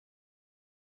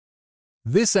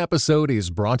This episode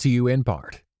is brought to you in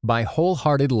part by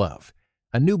Wholehearted Love,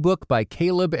 a new book by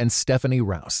Caleb and Stephanie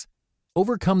Rouse.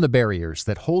 Overcome the barriers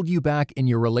that hold you back in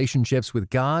your relationships with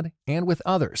God and with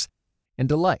others, and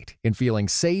delight in feeling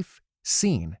safe,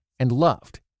 seen, and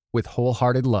loved with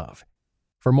Wholehearted Love.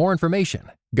 For more information,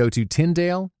 go to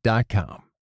Tyndale.com.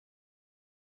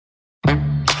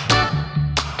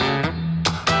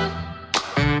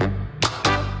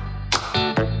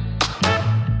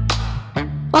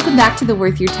 Welcome back to the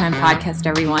Worth Your Time podcast,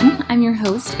 everyone. I'm your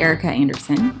host, Erica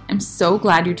Anderson. I'm so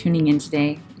glad you're tuning in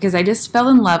today because I just fell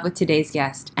in love with today's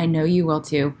guest. I know you will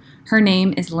too. Her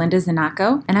name is Linda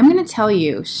Zenacco, and I'm going to tell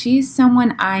you, she's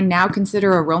someone I now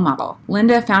consider a role model.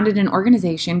 Linda founded an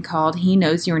organization called He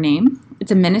Knows Your Name.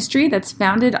 It's a ministry that's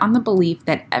founded on the belief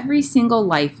that every single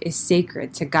life is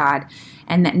sacred to God,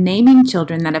 and that naming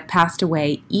children that have passed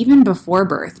away even before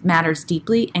birth matters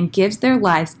deeply and gives their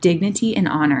lives dignity and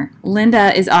honor.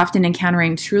 Linda is often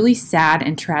encountering truly sad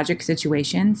and tragic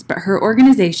situations, but her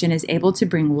organization is able to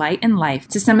bring light and life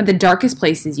to some of the darkest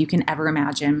places you can ever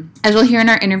imagine. As you'll hear in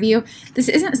our interview, this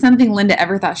isn't something Linda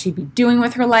ever thought she'd be doing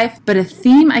with her life, but a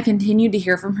theme I continue to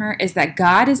hear from her is that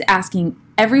God is asking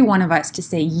every one of us to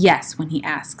say yes when he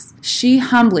asks. She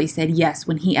humbly said yes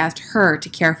when he asked her to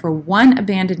care for one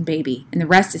abandoned baby, and the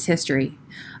rest is history.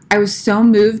 I was so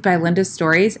moved by Linda's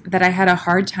stories that I had a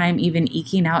hard time even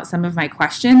eking out some of my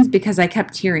questions because I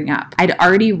kept tearing up. I'd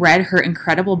already read her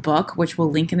incredible book, which we'll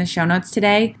link in the show notes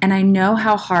today, and I knew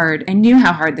how hard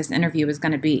this interview was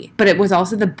going to be. But it was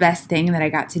also the best thing that I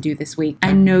got to do this week.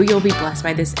 I know you'll be blessed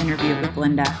by this interview with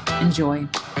Linda. Enjoy.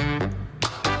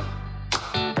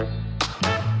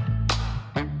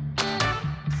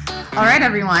 All right,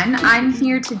 everyone. I'm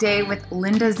here today with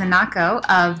Linda Zenacco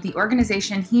of the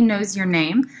organization He Knows Your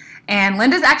Name. And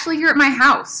Linda's actually here at my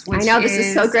house. I know, this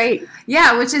is so great.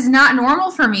 Yeah, which is not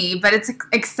normal for me, but it's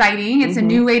exciting. It's a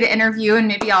new way to interview, and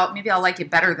maybe I'll like it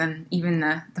better than even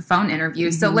the phone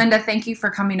interview. So, Linda, thank you for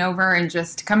coming over and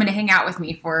just coming to hang out with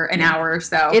me for an hour or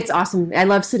so. It's awesome. I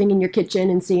love sitting in your kitchen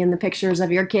and seeing the pictures of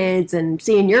your kids and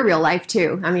seeing your real life,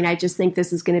 too. I mean, I just think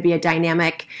this is going to be a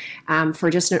dynamic for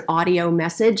just an audio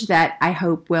message that I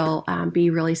hope will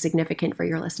be really significant for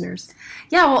your listeners.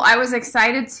 Yeah, well, I was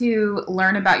excited to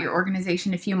learn about your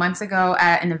organization a few months ago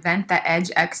at an event that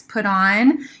EdgeX put on.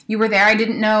 You were there. I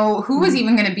didn't know who was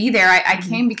even going to be there. I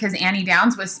came because Annie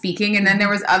Downs was speaking, and then there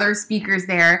was other speakers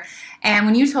there. And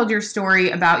when you told your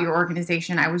story about your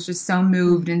organization, I was just so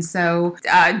moved and so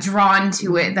drawn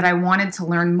to it that I wanted to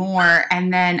learn more.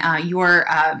 And then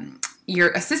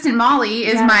your assistant, Molly,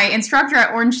 is my instructor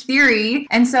at Orange Theory.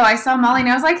 And so I saw Molly and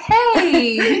I was like,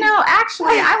 hey,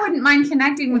 actually, I wouldn't mind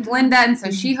connecting with Linda. And so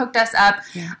she hooked us up.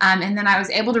 Yeah. And then I was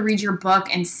able to read your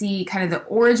book and see kind of the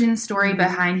origin story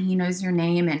behind He Knows Your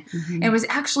Name. And it was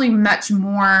actually much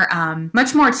more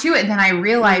to it than I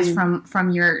realized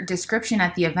from your description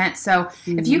at the event. So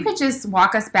if you could just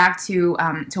walk us back to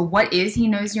what is He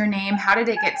Knows Your Name? How did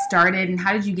it get started? And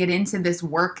how did you get into this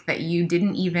work that you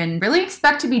didn't even really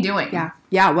expect to be doing?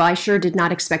 Yeah, well, I sure did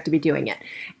not expect to be doing it.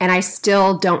 And I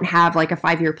still don't have like a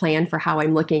 5-year plan for how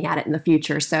I'm looking at it in the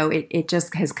future. So it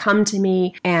just has come to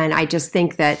me. And I just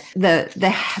think that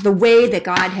the way that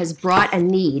God has brought a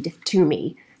need to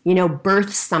me,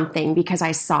 birthed something because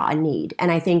I saw a need.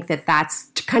 And I think that that's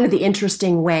kind of the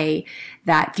interesting way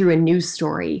that through a news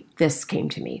story, this came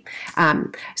to me.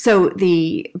 So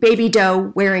the baby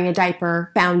doe wearing a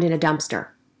diaper found in a dumpster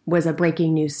was a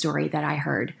breaking news story that I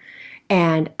heard.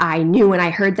 And I knew when I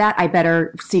heard that, I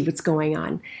better see what's going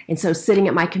on. And so sitting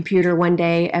at my computer one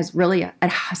day as really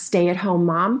a stay-at-home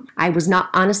mom, I was not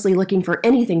honestly looking for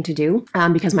anything to do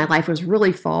because my life was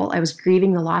really full. I was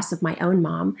grieving the loss of my own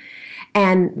mom.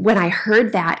 And when I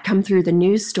heard that come through the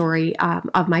news story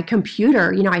of my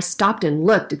computer, I stopped and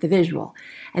looked at the visual.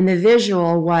 And the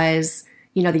visual was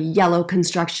the yellow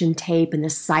construction tape and the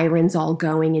sirens all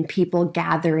going and people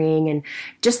gathering, and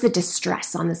just the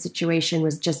distress on the situation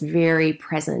was just very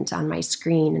present on my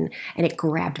screen, and it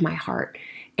grabbed my heart.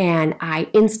 And I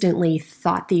instantly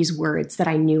thought these words that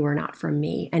I knew were not from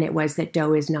me. And it was that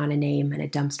doe is not a name, and a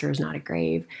dumpster is not a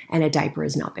grave, and a diaper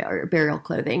is not burial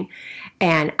clothing.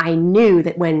 And I knew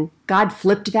that when God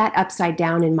flipped that upside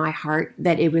down in my heart,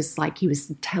 that it was like he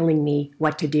was telling me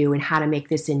what to do and how to make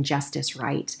this injustice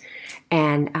right.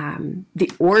 And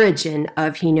the origin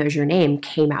of He Knows Your Name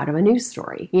came out of a news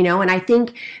story, and I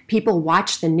think people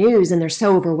watch the news and they're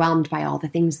so overwhelmed by all the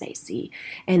things they see.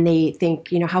 And they think,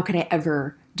 how could I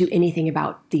ever do anything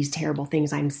about these terrible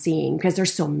things I'm seeing, because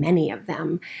there's so many of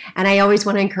them. And I always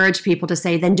want to encourage people to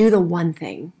say, then do the one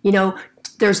thing.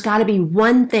 There's got to be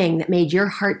one thing that made your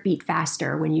heart beat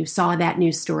faster when you saw that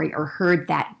news story or heard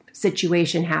that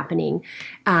situation happening,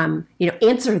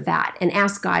 answer that and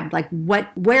ask God, like,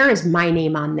 where is my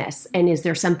name on this? And is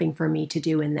there something for me to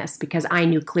do in this? Because I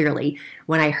knew clearly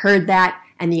when I heard that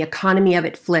and the economy of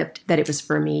it flipped that it was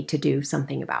for me to do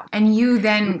something about. And you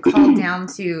then called down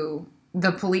to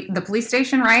the police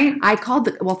station, right?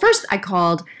 First I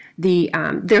called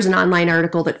there's an online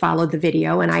article that followed the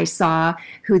video, and I saw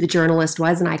who the journalist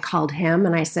was, and I called him,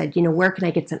 and I said, where can I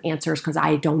get some answers? Because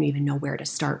I don't even know where to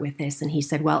start with this. And he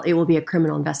said, well, it will be a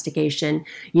criminal investigation.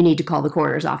 You need to call the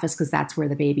coroner's office because that's where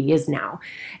the baby is now.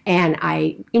 And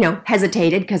I,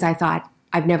 hesitated because I thought,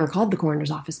 I've never called the coroner's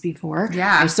office before.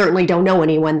 Yeah. I certainly don't know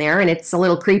anyone there, and it's a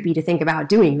little creepy to think about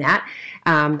doing that.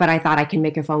 But I thought I can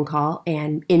make a phone call.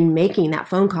 And in making that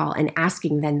phone call and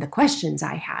asking then the questions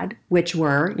I had, which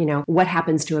were, what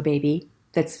happens to a baby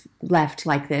that's left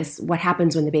like this? What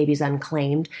happens when the baby's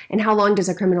unclaimed? And how long does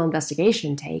a criminal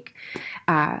investigation take?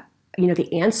 The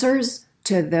answers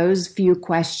to those few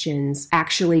questions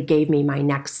actually gave me my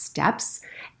next steps.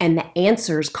 And the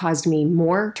answers caused me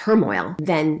more turmoil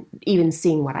than even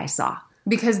seeing what I saw.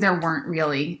 Because there weren't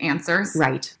really answers.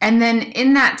 Right. And then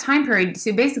in that time period,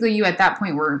 so basically you at that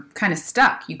point were kind of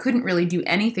stuck. You couldn't really do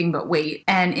anything but wait.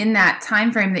 And in that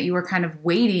time frame that you were kind of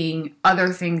waiting,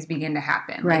 other things began to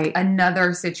happen. Right. Like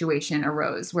another situation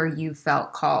arose where you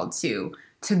felt called to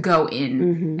go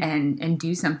in and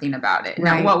do something about it.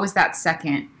 Now, what was that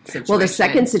second situation? Well, the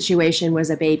second situation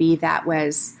was a baby that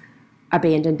was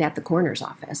abandoned at the coroner's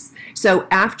office. So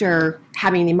after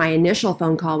having my initial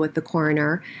phone call with the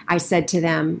coroner, I said to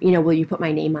them, will you put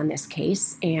my name on this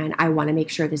case? And I want to make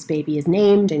sure this baby is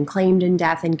named and claimed in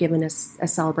death and given a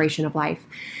celebration of life.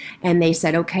 And they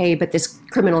said, okay, but this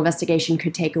criminal investigation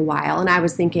could take a while. And I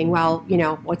was thinking, well,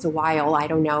 what's a while? I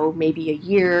don't know, maybe a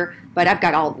year, but I've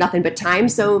got nothing but time,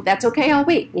 so that's okay, I'll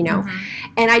wait,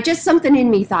 And something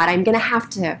in me thought I'm going to have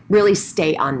to really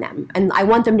stay on them. And I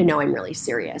want them to know I'm really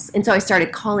serious. And so I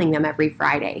started calling them every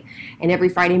Friday. And every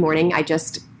Friday morning, I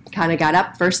just kind of got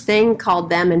up first thing, called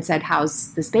them and said,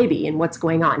 how's this baby and what's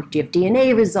going on? Do you have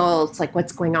DNA results? Like,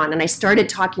 what's going on? And I started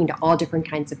talking to all different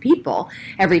kinds of people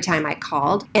every time I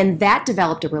called. And that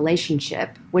developed a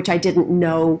relationship, which I didn't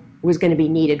know was going to be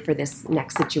needed for this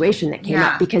next situation that came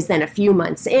up. Because then a few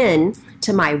months in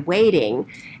to my waiting,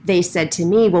 they said to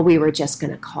me, well, we were just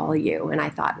going to call you. And I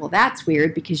thought, well, that's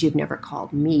weird because you've never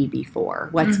called me before.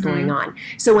 What's going on?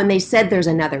 So when they said there's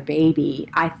another baby,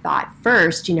 I thought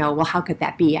first, well, how could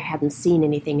that be? I hadn't seen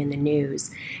anything in the news.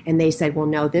 And they said, well,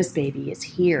 no, this baby is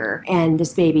here. And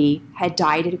this baby had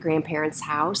died at a grandparent's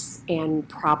house and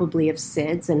probably of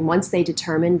SIDS. And once they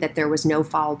determined that there was no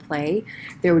foul play,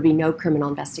 there would be no criminal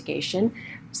investigation.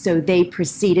 So they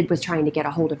proceeded with trying to get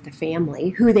a hold of the family,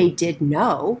 who they did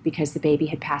know because the baby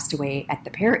had passed away at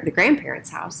the grandparents'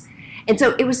 house. And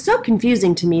so it was so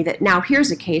confusing to me that now here's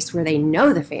a case where they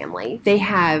know the family. They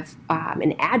have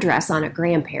an address on a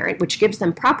grandparent, which gives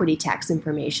them property tax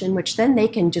information, which then they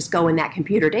can just go in that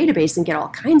computer database and get all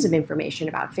kinds of information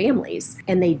about families.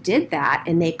 And they did that,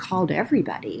 and they called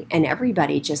everybody, and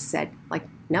everybody just said, like,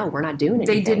 no, we're not doing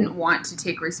anything. They didn't want to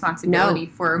take responsibility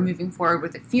for moving forward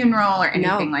with a funeral or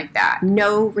anything like that.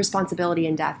 No responsibility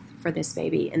in death for this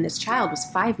baby. And this child was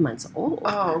 5 months old.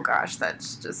 Oh, gosh,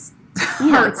 that's just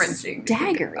heart-wrenching. It's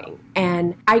staggering.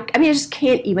 And I just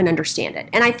can't even understand it.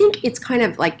 And I think it's kind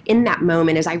of like in that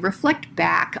moment, as I reflect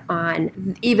back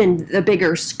on even the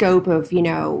bigger scope of,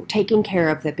 taking care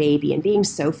of the baby and being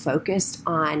so focused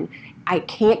on, I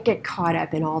can't get caught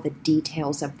up in all the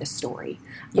details of the story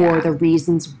or the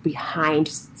reasons behind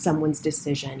someone's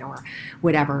decision or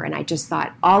whatever. And I just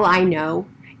thought, all I know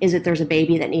is that there's a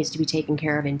baby that needs to be taken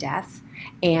care of in death.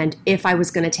 And if I was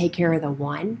going to take care of the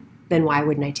one, then why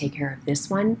wouldn't I take care of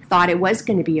this one? Thought it was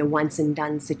going to be a once and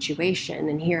done situation.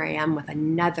 And here I am with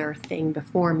another thing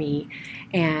before me.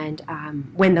 And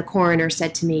when the coroner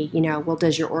said to me, well,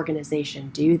 does your organization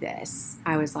do this?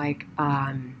 I was like,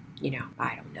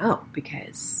 I don't know,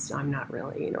 because I'm not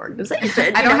really an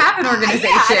organization. I don't have an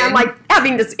organization. And I'm like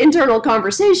having this internal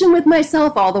conversation with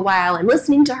myself all the while. I'm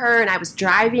listening to her, and I was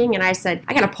driving, and I said,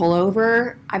 I got to pull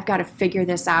over. I've got to figure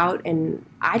this out, and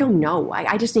I don't know.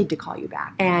 I just need to call you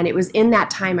back. And it was in that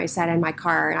time I sat in my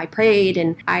car, and I prayed,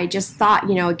 and I just thought,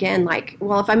 again, like,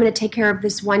 well, if I'm going to take care of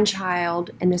this one child,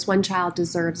 and this one child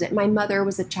deserves it. My mother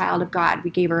was a child of God.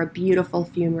 We gave her a beautiful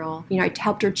funeral. I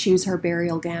helped her choose her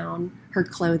burial gown, her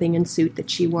clothing and suit that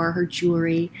she wore, her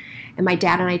jewelry. And my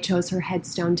dad and I chose her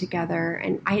headstone together.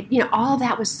 And all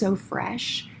that was so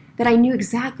fresh that I knew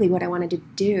exactly what I wanted to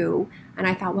do. And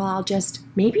I thought, well, I'll just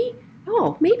maybe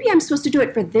I'm supposed to do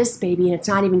it for this baby, and it's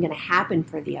not even going to happen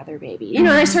for the other baby. And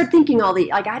I started thinking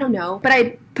I don't know. But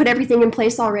I put everything in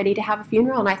place already to have a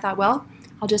funeral. And I thought, well,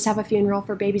 I'll just have a funeral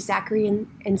for baby Zachary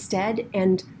instead,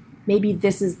 and maybe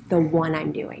this is the one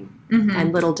I'm doing. Mm-hmm.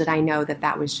 And little did I know that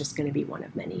that was just going to be one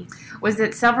of many. Was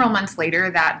it several months later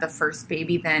that the first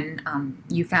baby then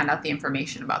you found out the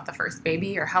information about the first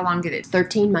baby, or how long did it?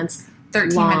 13 months.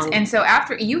 13 long. months. And so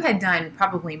after you had done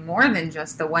probably more than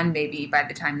just the one baby by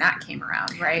the time that came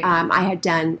around, right? I had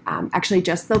done actually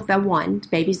just the one,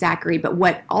 baby Zachary. But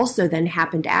what also then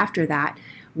happened after that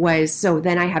was, so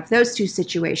then I have those two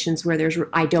situations where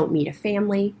I don't meet a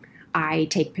family. I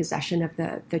take possession of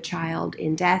the child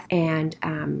in death and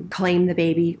claim the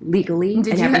baby legally.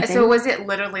 So was it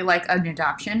literally like an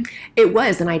adoption? It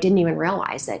was, and I didn't even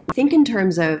realize it. I think in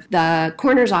terms of the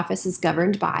coroner's office is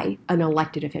governed by an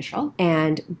elected official,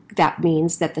 and that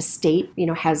means that the state,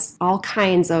 has all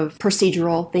kinds of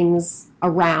procedural things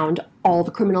around all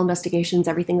the criminal investigations,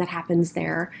 everything that happens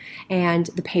there. And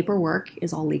the paperwork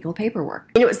is all legal paperwork.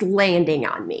 And it was landing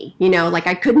on me, like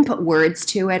I couldn't put words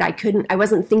to it. I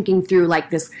wasn't thinking through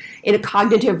like this in a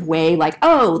cognitive way, like,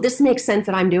 oh, this makes sense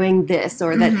that I'm doing this,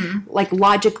 or that like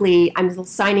logically I'm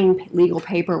signing legal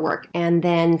paperwork. And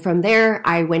then from there,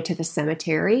 I went to the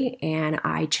cemetery and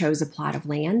I chose a plot of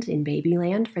land in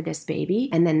Babyland for this baby.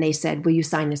 And then they said, will you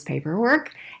sign this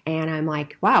paperwork? And I'm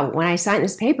like, wow, when I sign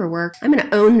this paperwork, I'm going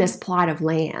to own this plot of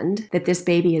land that this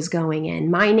baby is going in.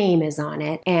 My name is on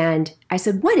it. And I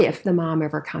said, what if the mom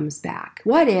ever comes back?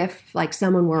 What if like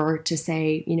someone were to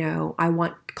say, I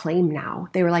want claim now?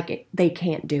 They were like, they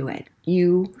can't do it.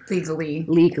 You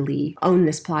legally own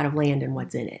this plot of land and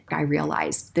what's in it. I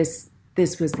realized this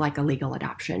was like a legal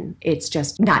adoption. It's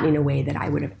just not in a way that I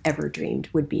would have ever dreamed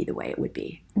would be the way it would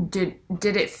be. Did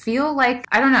it feel like,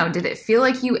 I don't know, did it feel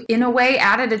like you in a way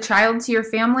added a child to your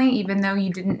family even though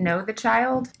you didn't know the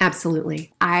child?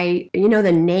 Absolutely.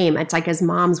 The name, it's like as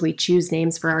moms, we choose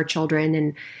names for our children.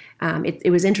 And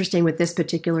it was interesting with this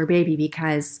particular baby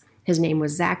because his name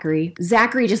was Zachary.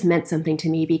 Zachary just meant something to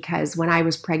me because when I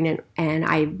was pregnant and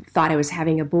I thought I was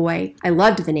having a boy, I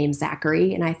loved the name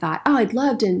Zachary. And I thought, oh, I'd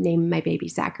love to name my baby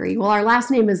Zachary. Well, our last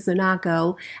name is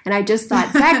Zanako. And I just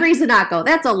thought, Zachary Zanako,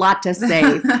 that's a lot to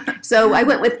say. So I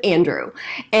went with Andrew.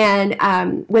 And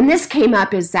when this came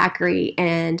up as Zachary,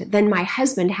 and then my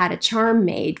husband had a charm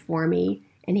made for me,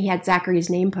 and he had Zachary's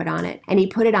name put on it. And he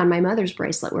put it on my mother's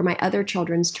bracelet where my other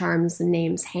children's charms and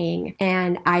names hang.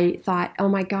 And I thought, oh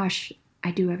my gosh,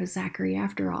 I do have a Zachary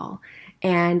after all.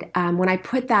 And when I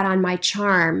put that on my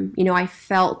charm, I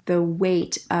felt the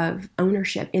weight of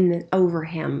ownership over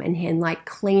him and him like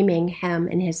claiming him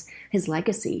and his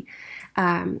legacy.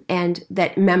 And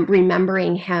that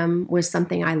remembering him was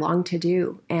something I longed to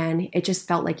do. And it just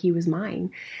felt like he was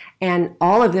mine. And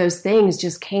all of those things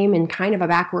just came in kind of a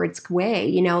backwards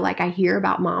way. Like I hear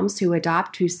about moms who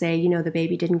adopt who say, the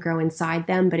baby didn't grow inside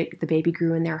them, but the baby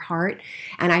grew in their heart.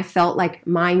 And I felt like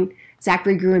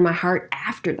Zachary grew in my heart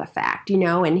after the fact,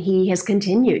 and he has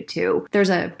continued to.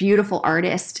 There's a beautiful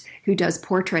artist who does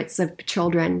portraits of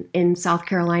children in South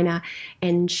Carolina,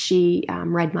 and she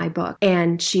read my book.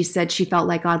 And she said she felt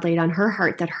like God laid on her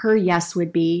heart that her yes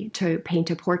would be to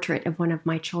paint a portrait of one of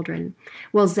my children.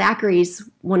 Well, Zachary's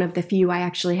one of the few I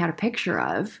actually had a picture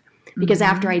of, because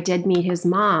after I did meet his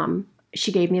mom,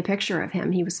 she gave me a picture of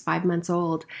him. He was 5 months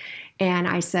old. And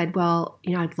I said, well,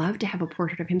 I'd love to have a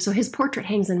portrait of him. So his portrait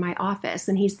hangs in my office,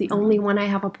 and he's the only one I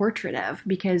have a portrait of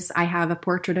because I have a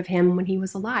portrait of him when he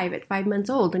was alive at 5 months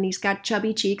old, and he's got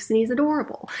chubby cheeks and he's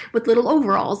adorable with little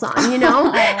overalls on,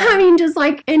 I mean, just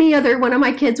like any other one of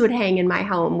my kids would hang in my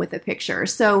home with a picture.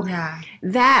 So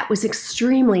that was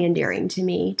extremely endearing to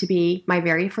me to be my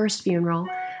very first funeral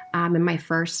and my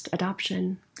first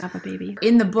adoption of a baby.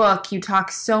 In the book, you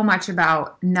talk so much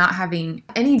about not having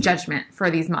any judgment for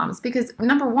these moms because,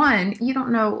 number one, you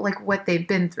don't know like what they've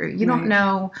been through. You don't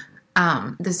know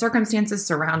the circumstances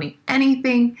surrounding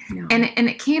anything. No. And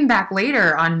it came back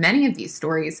later on many of these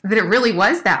stories that it really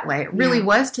was that way. It really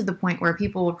was to the point where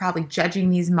people were probably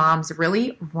judging these moms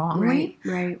really wrongly.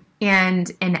 Right.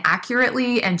 And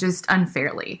inaccurately and just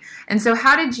unfairly. And so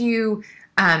how did you...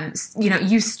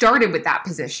 you started with that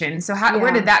position. So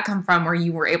where did that come from where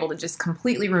you were able to just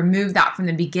completely remove that from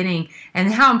the beginning?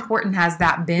 And how important has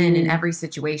that been in every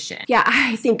situation? Yeah,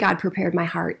 I think God prepared my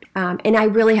heart. And I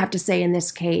really have to say in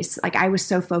this case, like I was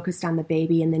so focused on the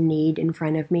baby and the need in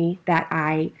front of me that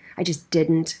I just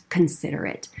didn't consider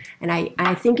it. And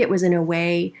I think it was in a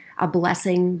way a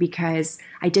blessing because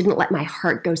I didn't let my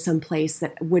heart go someplace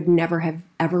that would never have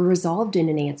ever resolved in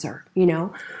an answer,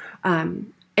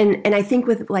 And I think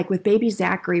with baby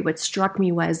Zachary, what struck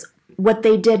me was what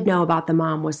they did know about the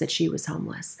mom was that she was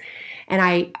homeless. And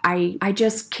I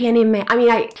just can't imagine. I mean,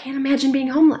 I can't imagine being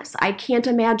homeless. I can't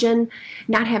imagine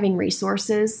not having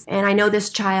resources. And I know this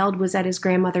child was at his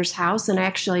grandmother's house. And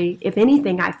actually, if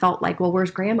anything, I felt like, well,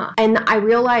 where's grandma? And I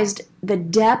realized the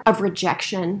depth of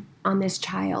rejection on this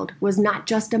child was not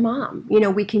just a mom. You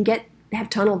know, we can have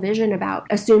tunnel vision about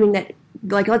assuming that,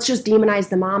 like, let's just demonize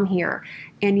the mom here.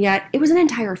 And yet it was an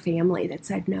entire family that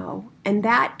said no. And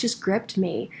that just gripped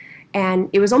me. And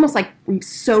it was almost like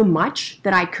so much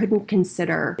that I couldn't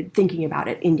consider thinking about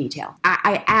it in detail.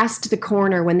 I asked the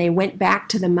coroner when they went back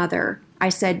to the mother, I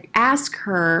said, ask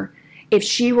her if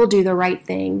she will do the right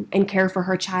thing and care for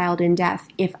her child in death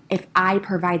if I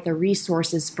provide the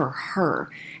resources for her.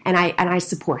 And I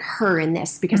support her in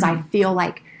this because I feel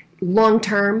like long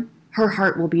term, her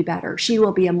heart will be better. She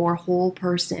will be a more whole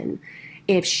person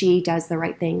if she does the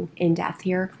right thing in death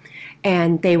here.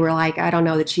 And they were like, I don't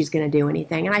know that she's going to do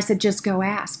anything. And I said, just go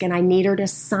ask. And I need her to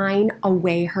sign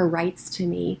away her rights to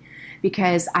me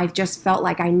because I just felt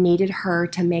like I needed her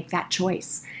to make that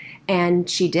choice. And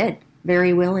she did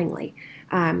very willingly.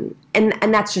 And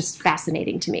that's just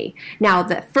fascinating to me. Now,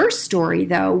 the first story,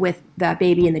 though, with the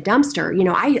baby in the dumpster, you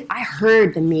know, I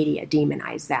heard the media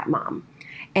demonize that mom.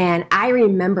 And I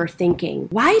remember thinking,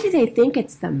 why do they think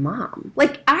it's the mom?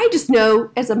 Like, I just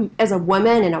know as a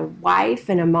woman and a wife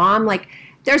and a mom, like,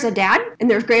 there's a dad and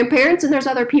there's grandparents and there's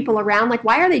other people around. Like,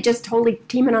 why are they just totally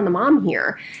teaming on the mom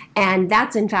here? And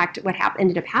that's, in fact, what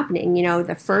ended up happening. You know,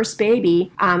 the first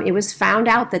baby, it was found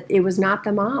out that it was not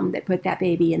the mom that put that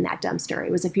baby in that dumpster.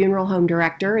 It was a funeral home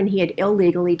director, and he had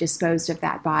illegally disposed of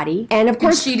that body. And of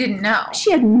course, she didn't know.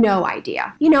 She had no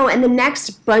idea. You know, and the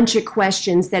next bunch of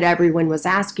questions that everyone was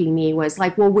asking me was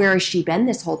like, well, where has she been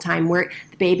this whole time? Where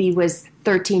the baby was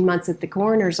 13 months at the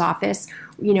coroner's office,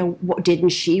 you know, didn't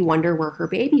she wonder where her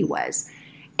baby was?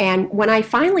 And when I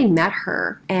finally met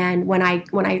her and when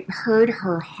I heard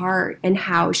her heart and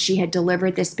how she had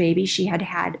delivered this baby, she had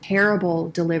had terrible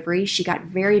delivery. She got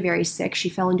very, very sick. She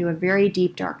fell into a very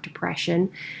deep, dark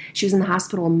depression. She was in the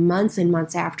hospital months and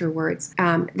months afterwards,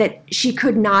 that she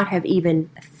could not have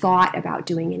even thought about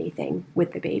doing anything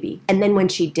with the baby. And then when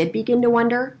she did begin to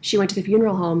wonder, she went to the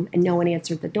funeral home and no one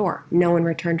answered the door. No one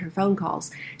returned her phone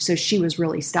calls. So she was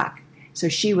really stuck. So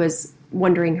she was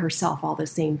wondering herself all the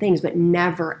same things, but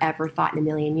never, ever thought in a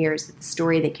million years that the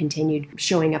story that continued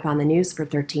showing up on the news for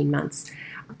 13 months.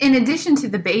 In addition to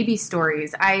the baby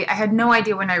stories, I had no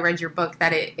idea when I read your book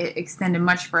that it extended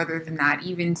much further than that,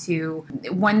 even to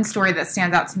one story that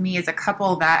stands out to me is a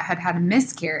couple that had a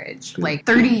miscarriage like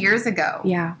 30 years ago.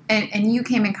 Yeah. And you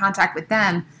came in contact with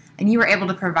them. And you were able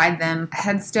to provide them a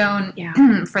headstone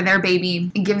for their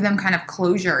baby and give them kind of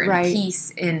closure and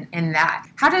peace in that.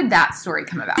 How did that story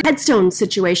come about? The headstone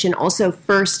situation also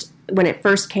when it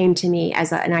first came to me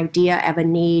as an idea of a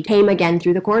need, came again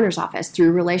through the coroner's office,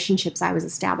 through relationships I was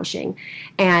establishing.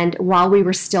 And while we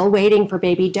were still waiting for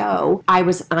baby Doe, I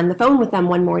was on the phone with them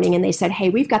one morning and they said, hey,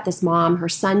 we've got this mom. Her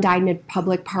son died in a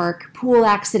public park pool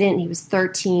accident. He was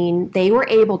 13. They were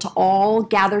able to all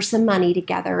gather some money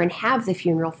together and have the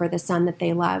funeral for the son that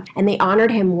they loved. And they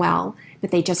honored him well,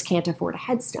 but they just can't afford a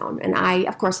headstone. And I,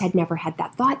 of course, had never had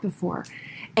that thought before.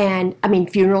 And I mean,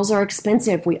 funerals are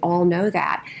expensive. We all know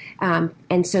that.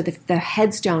 And so the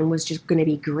headstone was just going to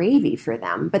be gravy for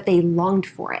them, but they longed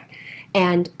for it.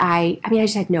 And I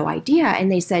just had no idea.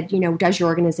 And they said, you know, does your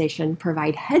organization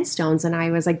provide headstones? And I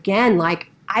was again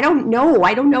like, I don't know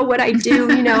what I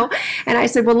do, you know. And I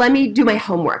said, well, let me do my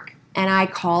homework. And I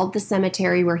called the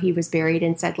cemetery where he was buried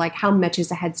and said, like, how much is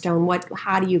a headstone?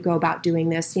 How do you go about doing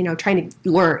this? You know, trying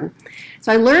to learn. So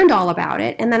I learned all about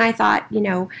it. And then I thought, you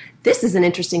know, this is an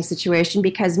interesting situation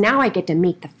because now I get to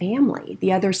meet the family.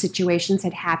 The other situations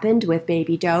had happened with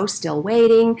baby Doe still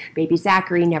waiting. Baby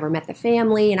Zachary never met the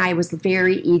family. And I was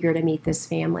very eager to meet this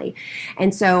family.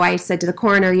 And so I said to the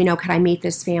coroner, you know, could I meet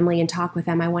this family and talk with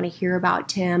them? I want to hear about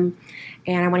Tim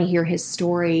and I want to hear his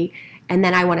story. And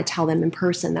then I want to tell them in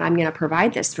person that I'm going to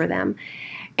provide this for them.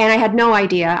 And I had no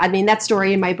idea. I mean, that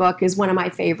story in my book is one of my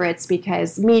favorites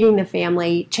because meeting the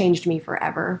family changed me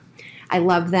forever. I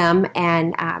love them.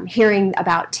 And hearing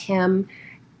about Tim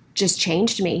just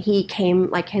changed me. He came,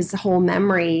 like his whole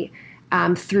memory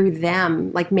through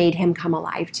them, like made him come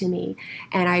alive to me.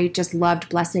 And I just loved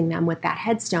blessing them with that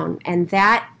headstone. And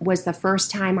that was the first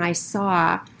time I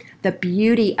saw the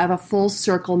beauty of a full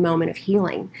circle moment of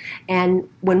healing. And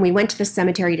when we went to the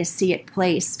cemetery to see it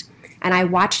placed, And I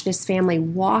watched this family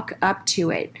walk up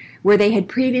to it, where they had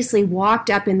previously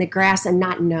walked up in the grass and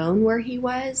not known where he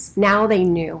was. Now they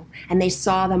knew, and they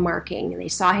saw the marking, and they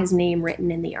saw his name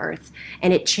written in the earth.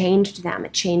 And it changed them.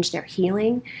 It changed their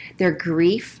healing. Their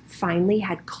grief finally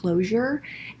had closure,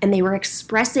 and they were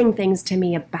expressing things to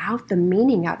me about the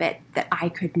meaning of it that I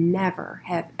could never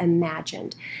have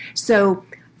imagined. So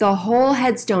the whole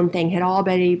headstone thing had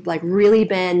already really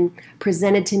been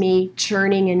presented to me,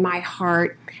 churning in my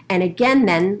heart. And again,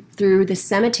 then through the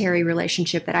cemetery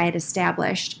relationship that I had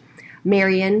established,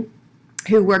 Marion,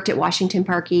 who worked at Washington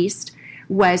Park East,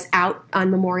 was out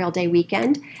on Memorial Day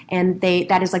weekend. And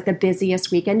that is the busiest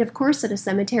weekend, of course, at a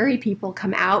cemetery. People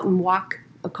come out and walk,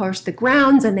 of course, the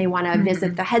grounds, and they want to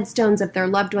visit the headstones of their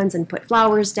loved ones and put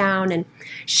flowers down. And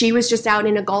she was just out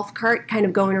in a golf cart kind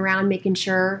of going around making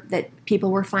sure that people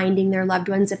were finding their loved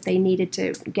ones if they needed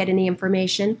to get any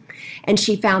information. And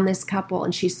she found this couple,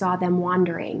 and she saw them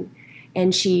wandering.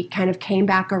 And she kind of came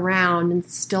back around and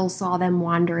still saw them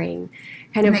wandering.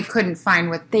 And they couldn't find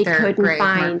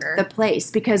the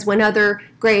place, because when other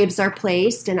graves are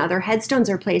placed and other headstones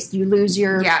are placed, you lose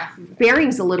your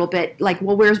bearings a little bit.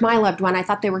 Well, where's my loved one? I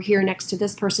thought they were here next to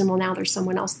this person. Well, now there's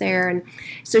someone else there. And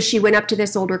so she went up to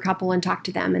this older couple and talked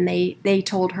to them, and they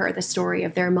told her the story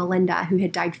of their Melinda, who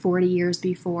had died 40 years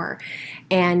before,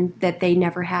 and that they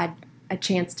never had a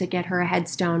chance to get her a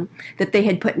headstone, that they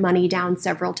had put money down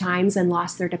several times and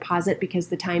lost their deposit because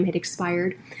the time had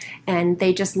expired, and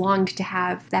they just longed to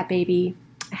have that baby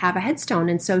have a headstone.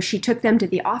 And so she took them to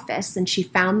the office, and she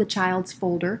found the child's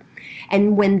folder.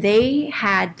 And when they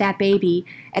had that baby,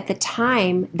 at the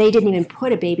time, they didn't even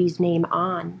put a baby's name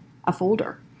on a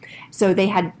folder. So they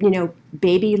had,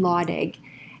 baby Lawdig.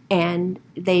 And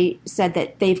they said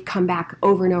that they've come back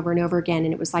over and over and over again.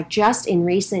 And it was just in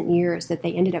recent years that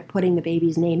they ended up putting the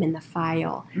baby's name in the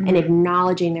file and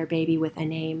acknowledging their baby with a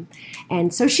name.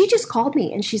 And so she just called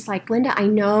me, and she's like, Linda, I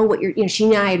know what you're, she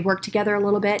and I had worked together a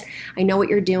little bit. I know what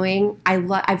you're doing.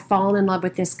 I've fallen in love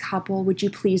with this couple. Would you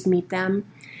please meet them?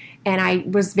 And I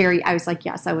was like,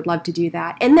 yes, I would love to do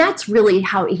that. And that's really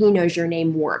how He Knows Your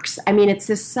Name works. I mean, it's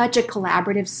such a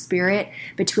collaborative spirit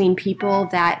between people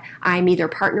that I'm either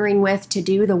partnering with to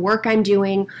do the work I'm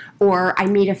doing, or I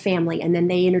meet a family and then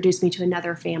they introduce me to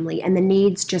another family, and the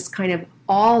needs just kind of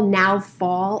all now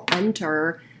fall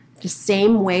under the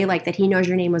same way that He Knows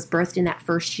Your Name was birthed in that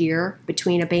first year,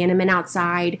 between abandonment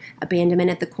outside, abandonment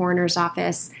at the coroner's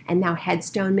office, and now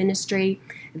headstone ministry.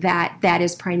 That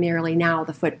is primarily now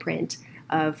the footprint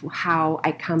of how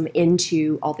I come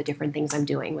into all the different things I'm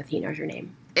doing with He Knows Your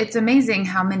Name. It's amazing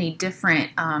how many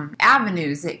different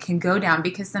avenues it can go down,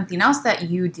 because something else that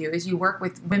you do is you work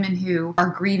with women who are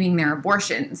grieving their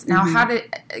abortions. Now,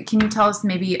 can you tell us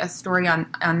maybe a story on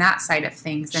that side of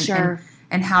things? Sure.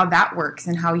 And how that works,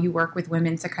 and how you work with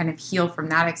women to kind of heal from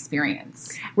that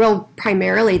experience? Well,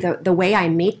 primarily the way I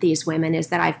meet these women is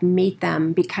that I meet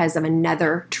them because of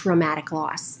another traumatic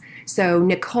loss. So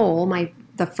Nicole,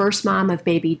 the first mom of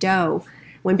Baby Doe,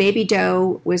 when Baby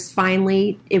Doe was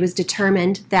it was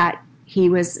determined that he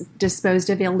was disposed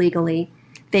of illegally,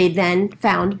 they then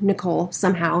found Nicole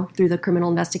somehow through the criminal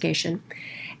investigation.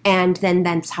 And then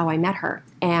that's how I met her.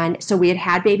 And so we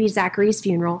had baby Zachary's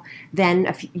funeral.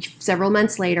 Then several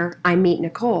months later, I meet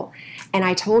Nicole. And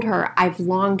I told her, I've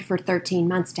longed for 13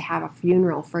 months to have a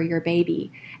funeral for your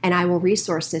baby, and I will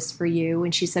resource this for you.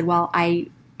 And she said, well, I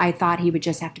thought he would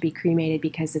just have to be cremated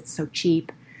because it's so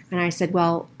cheap. And I said,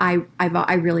 well, I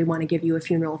really want to give you a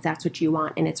funeral if that's what you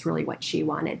want. And it's really what she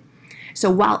wanted. So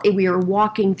while we were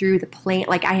walking through the plan,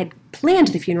 I had planned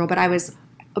the funeral, but I was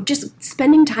just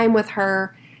spending time with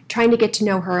her, trying to get to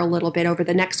know her a little bit over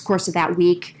the next course of that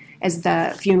week as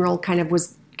the funeral kind of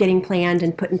was getting planned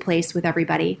and put in place with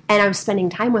everybody. And I was spending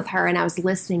time with her, and I was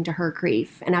listening to her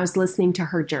grief, and I was listening to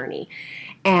her journey.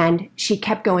 And she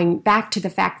kept going back to the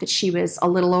fact that she was a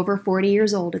little over 40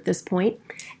 years old at this point,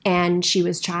 and she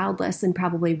was childless and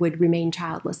probably would remain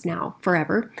childless now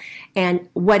forever. And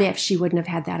what if she wouldn't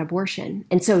have had that abortion?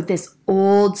 And so this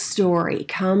old story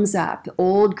comes up. The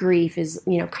old grief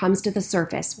comes to the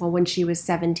surface. Well, when she was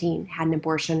 17, had an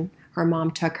abortion. Her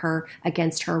mom took her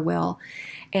against her will.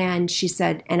 And she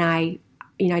said, and I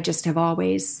just have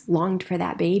always longed for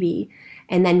that baby.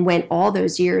 And then went all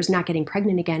those years not getting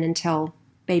pregnant again until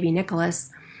baby Nicholas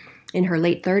in her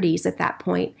late 30s at that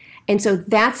point. And so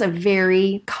that's a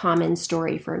very common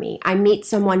story for me. I meet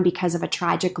someone because of a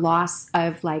tragic loss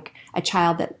of a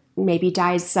child that maybe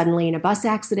dies suddenly in a bus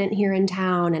accident here in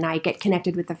town, and I get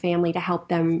connected with the family to help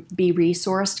them be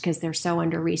resourced because they're so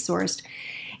under-resourced.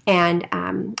 And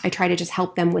I try to just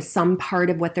help them with some part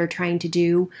of what they're trying to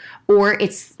do. Or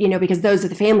it's, because those are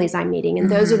the families I'm meeting,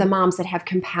 and those are the moms that have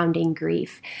compounding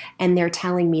grief, and they're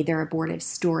telling me their abortive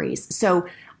stories. So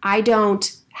I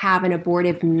don't have an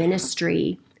abortive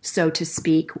ministry, so to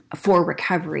speak, for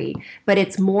recovery, but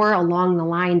it's more along the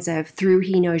lines of, through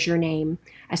He Knows Your Name,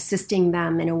 assisting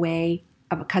them in a way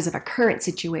because of a current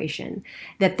situation,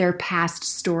 that their past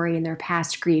story and their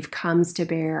past grief comes to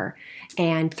bear.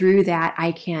 And through that,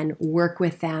 I can work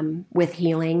with them with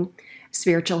healing,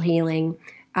 spiritual healing,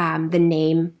 the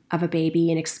name of a baby,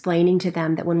 and explaining to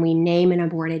them that when we name an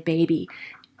aborted baby,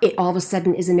 it all of a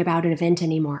sudden isn't about an event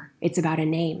anymore. It's about a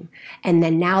name. And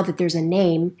then now that there's a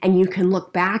name, and you can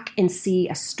look back and see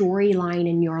a storyline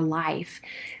in your life,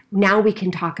 now we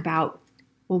can talk about,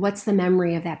 well, what's the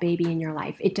memory of that baby in your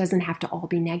life? It doesn't have to all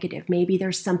be negative. Maybe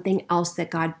there's something else that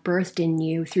God birthed in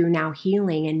you through now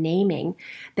healing and naming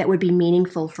that would be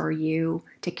meaningful for you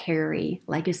to carry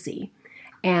legacy.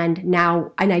 And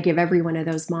I give every one of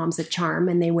those moms a charm,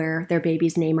 and they wear their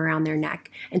baby's name around their neck.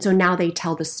 And so now they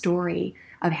tell the story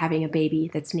of having a baby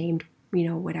that's named,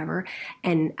 whatever.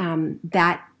 And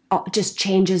that just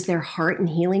changes their heart, and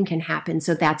healing can happen.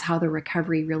 So that's how the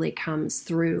recovery really comes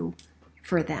through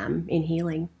for them in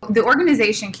healing. The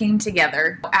organization came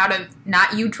together out of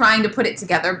not you trying to put it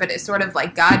together, but it's sort of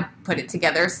like God put it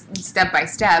together step by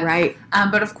step. Right.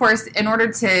 But of course, in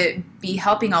order to be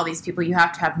helping all these people, you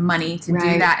have to have money to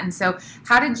do that. And so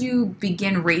how did you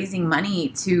begin raising money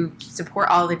to support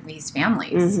all of these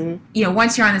families? Mm-hmm.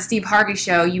 Once you're on the Steve Harvey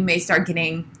show, you may start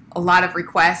getting a lot of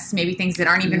requests, maybe things that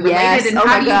aren't even related. And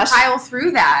how do you pile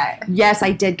through that? Yes,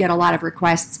 I did get a lot of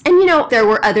requests. And, there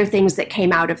were other things that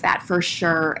came out of that for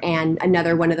sure. And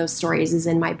another one of those stories is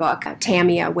in my book.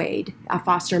 Tamia Wade, a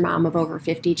foster mom of over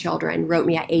 50 children, wrote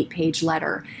me an 8-page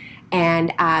letter.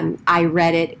 And I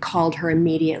read it, called her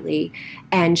immediately,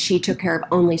 and she took care of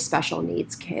only special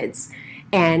needs kids.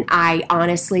 And I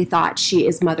honestly thought she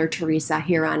is Mother Teresa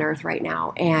here on earth right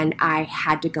now, and I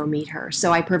had to go meet her.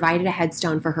 So I provided a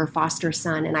headstone for her foster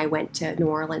son, and I went to New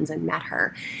Orleans and met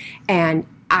her. And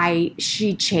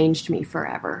she changed me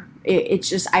forever. It's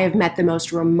just, I have met the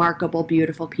most remarkable,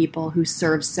 beautiful people who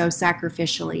serve so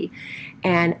sacrificially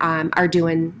and are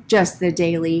doing just the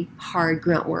daily hard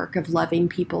grunt work of loving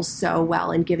people so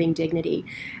well and giving dignity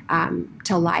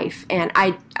to life. And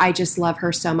I just love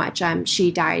her so much. She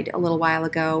died a little while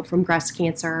ago from breast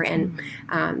cancer, and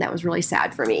that was really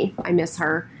sad for me. I miss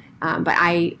her. But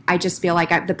I just feel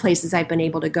like the places I've been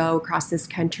able to go across this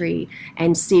country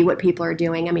and see what people are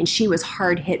doing. I mean, she was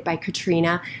hard hit by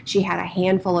Katrina. She had a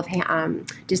handful of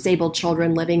disabled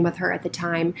children living with her at the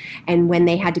time. And when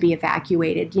they had to be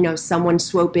evacuated, someone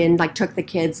swooped in, took the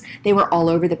kids. They were all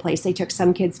over the place. They took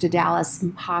some kids to Dallas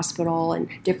Hospital and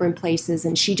different places.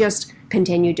 And she just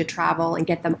continued to travel and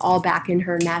get them all back in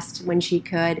her nest when she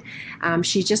could.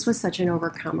 She just was such an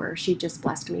overcomer. She just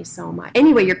blessed me so much.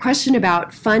 Anyway, your question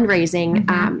about fundraising,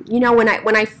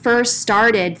 when I first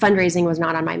started, fundraising was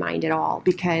not on my mind at all,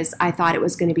 because I thought it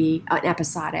was going to be an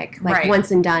episodic, once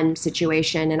and done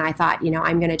situation. And I thought,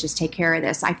 I'm going to just take care of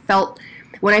this. I felt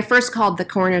when I first called the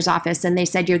coroner's office and they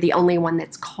said, you're the only one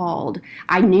that's called,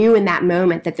 I knew in that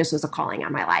moment that this was a calling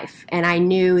on my life. And I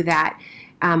knew that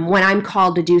when I'm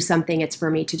called to do something, it's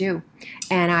for me to do.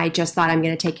 And I just thought, I'm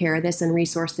going to take care of this and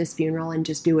resource this funeral and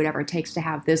just do whatever it takes to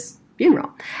have this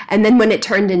funeral. And then when it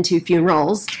turned into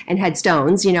funerals and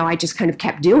headstones, I just kind of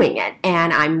kept doing it.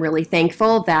 And I'm really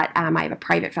thankful that I have a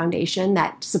private foundation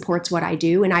that supports what I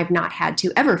do. And I've not had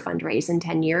to ever fundraise in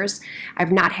 10 years.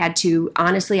 I've not had to,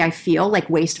 honestly, I feel like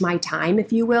waste my time,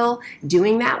 if you will,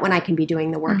 doing that when I can be doing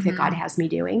the work that God has me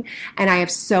doing. And I have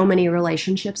so many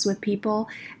relationships with people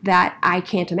that I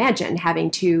can't imagine having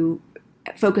to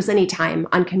focus any time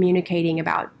on communicating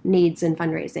about needs and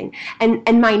fundraising.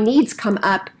 And my needs come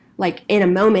up in a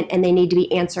moment, and they need to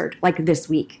be answered this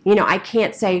week. I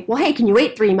can't say, well, hey, can you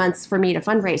wait 3 months for me to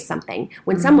fundraise something?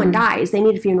 When someone dies, they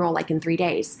need a funeral in 3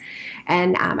 days.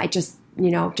 And I just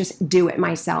do it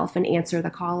myself and answer the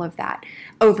call of that.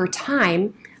 Over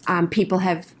time, people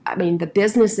have, the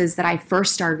businesses that I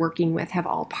first started working with have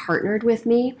all partnered with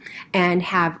me and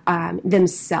have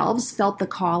themselves felt the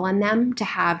call on them to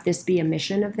have this be a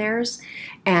mission of theirs.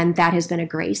 And that has been a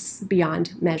grace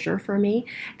beyond measure for me,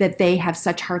 that they have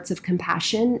such hearts of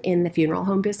compassion in the funeral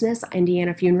home business.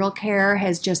 Indiana Funeral Care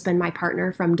has just been my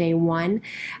partner from day one.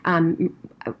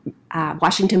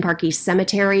 Washington Park East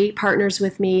Cemetery partners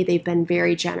with me. They've been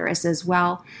very generous as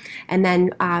well. And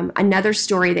then another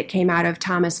story that came out of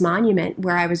Thomas Monument,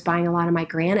 where I was buying a lot of my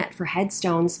granite for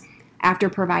headstones, after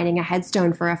providing a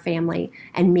headstone for a family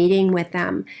and meeting with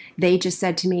them, they just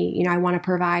said to me, I want to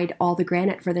provide all the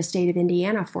granite for the state of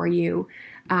Indiana for you.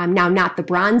 Now, not the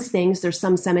bronze things. There's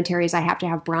some cemeteries I have to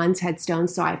have bronze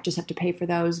headstones, so I just have to pay for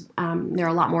those. They're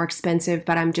a lot more expensive,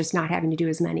 but I'm just not having to do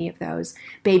as many of those.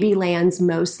 Baby lands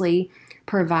mostly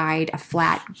provide a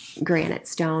flat granite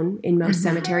stone in most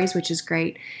cemeteries, which is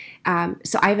great.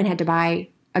 So I haven't had to buy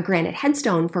a granite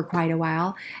headstone for quite a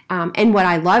while. And what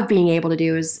I love being able to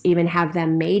do is even have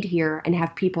them made here and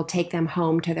have people take them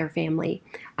home to their family.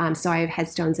 So I have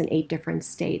headstones in 8 different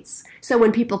states. So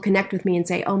when people connect with me and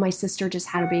say, oh, my sister just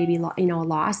had a baby, a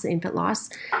loss, infant loss,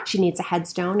 she needs a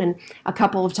headstone. And a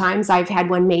couple of times I've had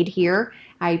one made here.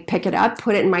 I pick it up,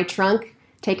 put it in my trunk,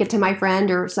 take it to my friend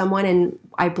or someone, and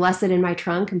I bless it in my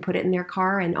trunk and put it in their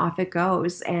car, and off it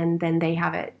goes. And then they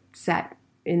have it set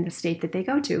in the state that they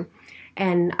go to.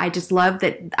 And I just love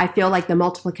that. I feel like the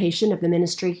multiplication of the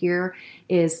ministry here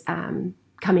is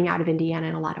coming out of Indiana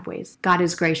in a lot of ways. God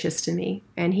is gracious to me,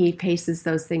 and he paces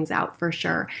those things out for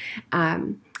sure.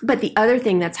 But the other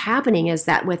thing that's happening is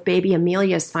that with baby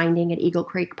Amelia's finding at Eagle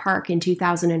Creek Park in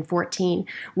 2014,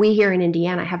 we here in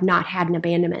Indiana have not had an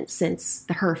abandonment since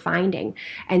her finding.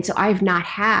 And so I've not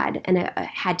had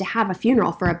to have a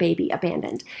funeral for a baby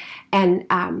abandoned, and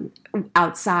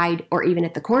outside or even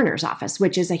at the coroner's office,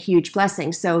 which is a huge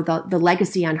blessing. So the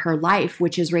legacy on her life,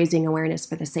 which is raising awareness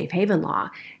for the safe haven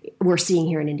law, we're seeing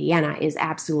here in Indiana is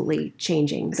absolutely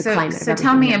changing the climate of everything. So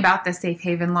tell me about the safe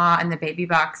haven law and the baby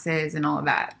boxes and all of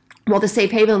that. Well, the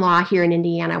safe haven law here in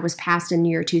Indiana was passed in the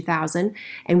year 2000,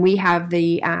 and we have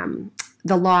the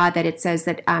law that it says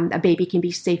that a baby can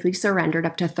be safely surrendered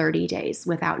up to 30 days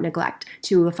without neglect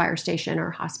to a fire station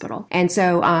or hospital. And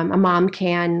so a mom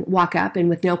can walk up and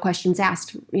with no questions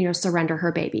asked, surrender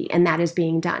her baby, and that is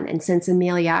being done. And since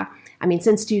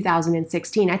since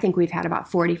 2016, I think we've had about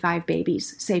 45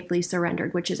 babies safely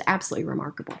surrendered, which is absolutely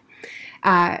remarkable.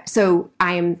 So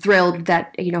I am thrilled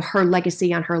that, her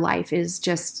legacy on her life is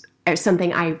just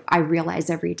something I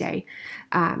realize every day.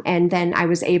 And then I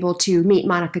was able to meet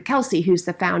Monica Kelsey, who's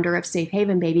the founder of Safe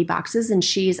Haven Baby Boxes, and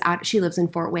she lives in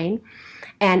Fort Wayne.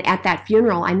 And at that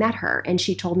funeral, I met her, and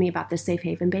she told me about the Safe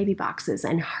Haven Baby Boxes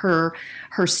and her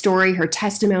story, her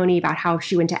testimony about how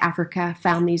she went to Africa,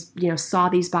 found these, saw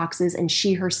these boxes, and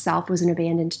she herself was an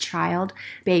abandoned child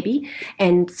baby.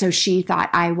 And so she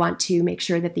thought, I want to make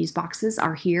sure that these boxes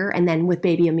are here. And then with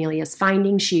baby Amelia's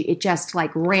finding, it just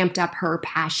ramped up her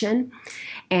passion.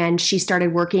 And she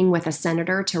started working with a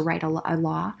senator to write a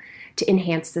law to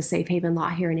enhance the safe haven law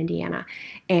here in Indiana.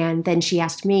 And then she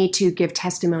asked me to give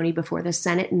testimony before the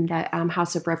Senate and the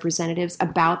House of Representatives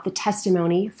about the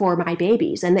testimony for my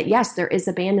babies, and that yes, there is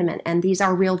abandonment and these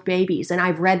are real babies. And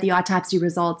I've read the autopsy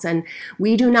results, and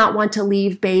we do not want to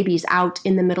leave babies out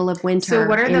in the middle of winter. So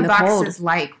what are the boxes cold.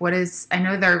 like? I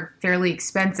know they're fairly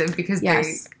expensive because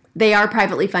They are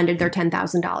privately funded. They're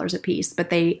 $10,000 a piece, but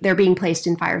they're being placed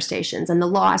in fire stations. And the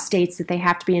law states that they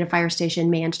have to be in a fire station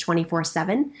manned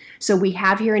 24/7. So we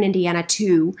have here in Indiana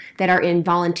 2 that are in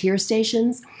volunteer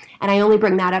stations. And I only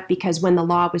bring that up because when the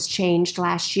law was changed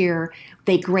last year,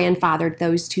 they grandfathered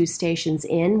those 2 stations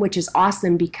in, which is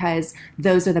awesome because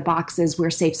those are the boxes where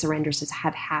safe surrenders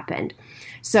have happened.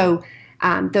 So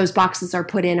those boxes are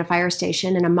put in a fire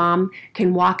station, and a mom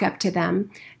can walk up to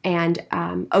them and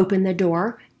open the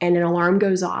door, and an alarm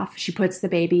goes off. She puts the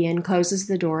baby in, closes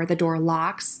the door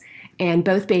locks, and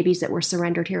both babies that were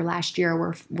surrendered here last year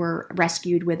were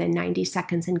rescued within 90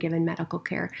 seconds and given medical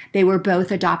care. They were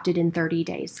both adopted in 30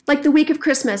 days. Like the week of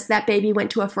Christmas, that baby went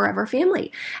to a forever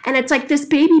family. And it's like this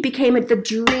baby became the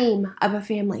dream of a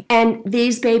family. And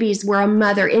these babies where a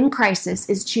mother in crisis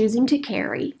is choosing to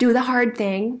carry, do the hard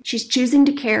thing. She's choosing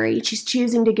to carry. She's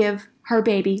choosing to give her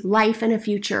baby life and a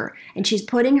future, and she's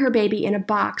putting her baby in a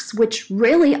box, which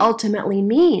really ultimately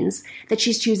means that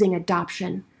she's choosing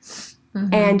adoption.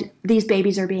 Mm-hmm. And these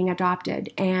babies are being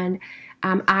adopted, and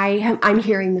I'm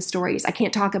hearing the stories. I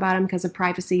can't talk about them because of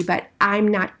privacy, but I'm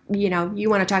not, you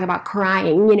want to talk about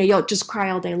crying, you'll just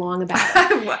cry all day long about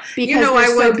it. Because I would,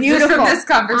 so beautiful. Just from this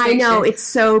conversation. I know, it's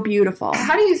so beautiful.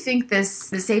 How do you think the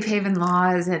safe haven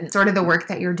laws and sort of the work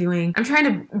that you're doing, I'm trying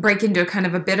to break into kind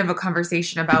of a bit of a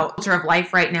conversation about culture of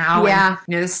life right now. Yeah.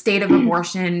 And, the state of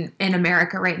abortion in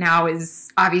America right now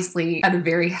is obviously at a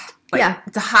very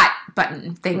it's a hot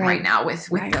button thing right now with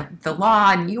the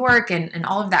law in New York and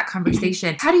all of that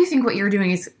conversation. How do you think what you're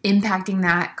doing is impacting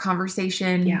that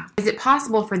conversation? Yeah. Is it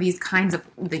possible for these kinds of,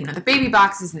 the baby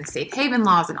boxes and the safe haven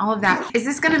laws and all of that, is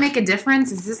this going to make a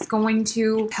difference? Is this going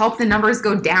to help the numbers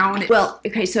go down? Well,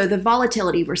 okay, so the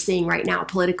volatility we're seeing right now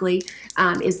politically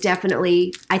is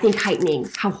definitely, I think, heightening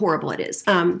how horrible it is.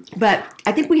 But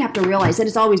I think we have to realize that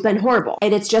it's always been horrible,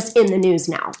 and it's just in the news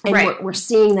now. And we're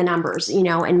seeing the numbers,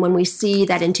 and when we see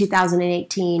that in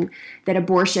 2018, that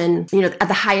abortion, at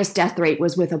the highest death rate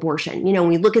was with abortion. When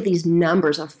we look at these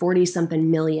numbers of 40-something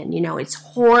million, it's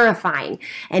horrifying,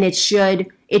 and it should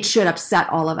upset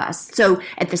all of us. So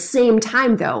at the same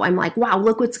time, though, I'm like, wow,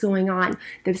 look what's going on.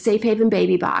 The Safe Haven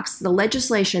Baby Box, the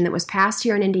legislation that was passed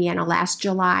here in Indiana last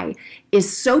July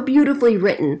is so beautifully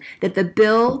written that the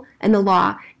bill and the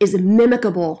law is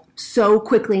mimicable so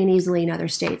quickly and easily in other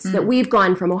states that we've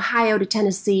gone from Ohio to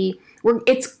Tennessee.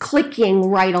 It's clicking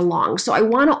right along. So I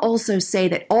want to also say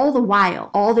that all the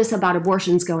while, all this about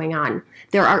abortion's going on,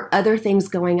 there are other things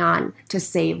going on to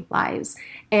save lives.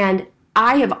 And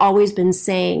I have always been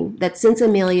saying that since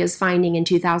Amelia's finding in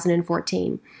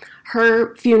 2014,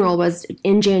 her funeral was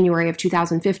in January of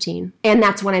 2015. And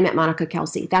that's when I met Monica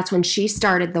Kelsey. That's when she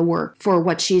started the work for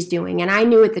what she's doing. And I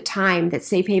knew at the time that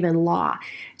Safe Haven law,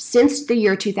 since the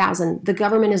year 2000, the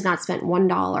government has not spent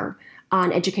 $1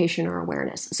 on education or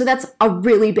awareness. So that's a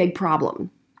really big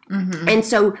problem. Mm-hmm. And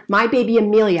so my baby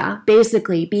Amelia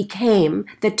basically became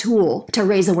the tool to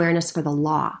raise awareness for the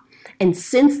law. And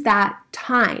since that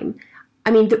time,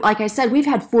 like I said, we've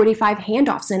had 45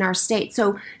 handoffs in our state.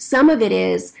 So some of it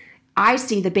is I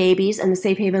see the babies and the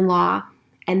Safe Haven law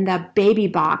and the baby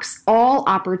box, all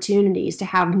opportunities to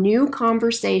have new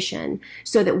conversation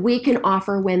so that we can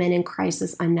offer women in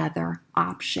crisis another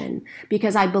option.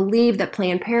 Because I believe that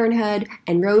Planned Parenthood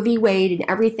and Roe v. Wade and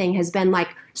everything has been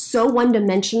so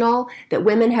one-dimensional that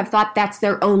women have thought that's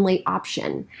their only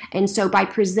option. And so by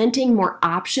presenting more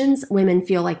options, women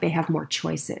feel like they have more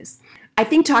choices. I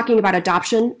think talking about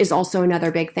adoption is also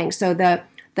another big thing. So the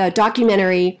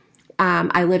documentary,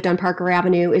 I Lived on Parker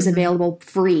Avenue, is available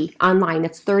free online.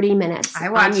 It's 30 minutes I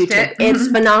watched on YouTube. It. It's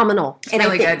phenomenal. It's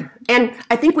really good. And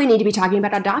I think we need to be talking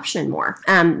about adoption more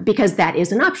because that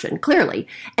is an option, clearly.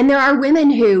 And there are women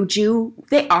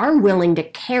they are willing to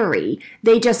carry.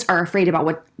 They just are afraid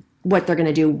about what they're going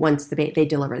to do once they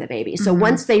deliver the baby. So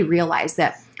once they realize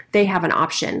that they have an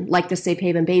option like the Safe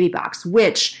Haven Baby Box,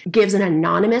 which gives an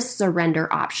anonymous surrender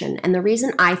option. And the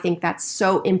reason I think that's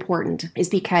so important is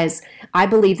because I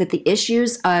believe that the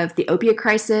issues of the opiate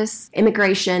crisis,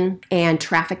 immigration, and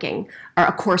trafficking are,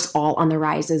 of course, all on the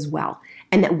rise as well.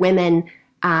 And that women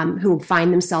who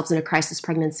find themselves in a crisis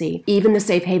pregnancy, even the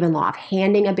Safe Haven law of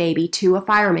handing a baby to a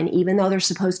fireman, even though there's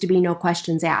supposed to be no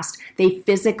questions asked, they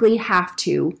physically have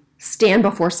to stand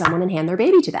before someone and hand their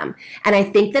baby to them. And I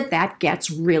think that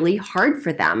gets really hard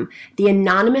for them. The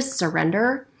anonymous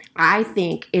surrender, I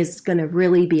think, is going to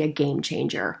really be a game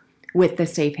changer with the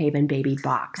Safe Haven Baby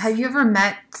Box. Have you ever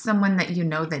met someone that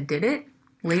that did it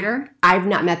later? I've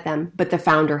not met them, but the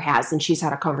founder has, and she's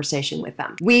had a conversation with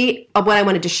them. What I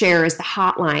wanted to share is the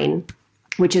hotline,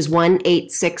 which is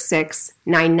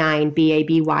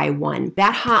 1-866-99-BABY1.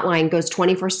 That hotline goes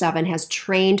 24/7, has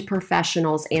trained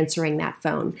professionals answering that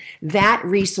phone. That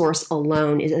resource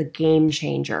alone is a game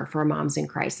changer for moms in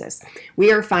crisis. We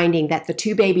are finding that the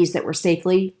 2 babies that were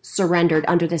safely surrendered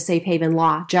under the Safe Haven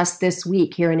law just this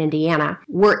week here in Indiana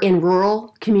were in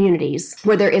rural communities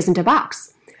where there isn't a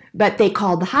box. But they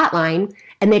called the hotline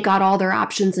and they got all their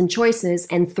options and choices,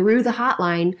 and through the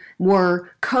hotline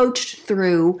were coached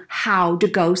through how to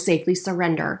go safely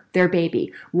surrender their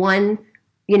baby. One,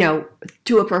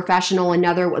 to a professional,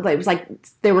 another, it was like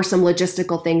there were some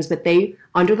logistical things, but they,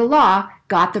 under the law,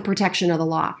 got the protection of the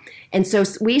law. And so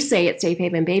we say at Safe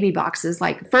Haven Baby Boxes,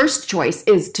 first choice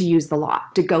is to use the law,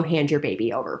 to go hand your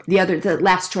baby over. The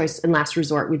last choice and last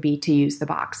resort would be to use the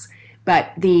box.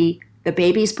 But the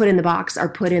babies put in the box are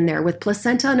put in there with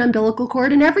placenta and umbilical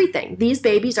cord and everything. These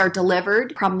babies are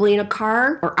delivered probably in a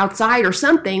car or outside or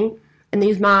something, and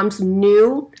these moms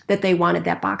knew that they wanted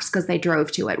that box because they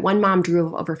drove to it. One mom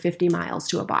drove over 50 miles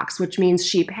to a box, which means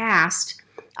she passed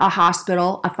a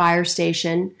hospital, a fire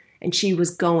station, and she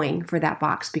was going for that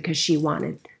box because she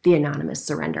wanted the anonymous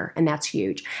surrender, and that's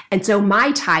huge. And so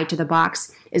my tie to the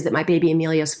box is that my baby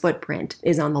Amelia's footprint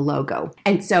is on the logo.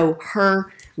 And so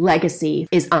her legacy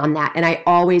is on that. And I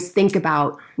always think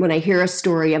about when I hear a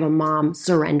story of a mom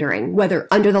surrendering, whether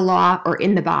under the law or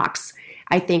in the box,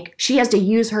 I think she has to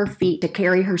use her feet to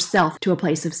carry herself to a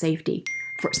place of safety.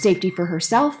 For safety for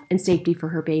herself and safety for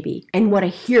her baby. And what a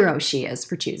hero she is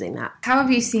for choosing that. How have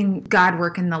you seen God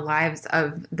work in the lives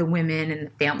of the women and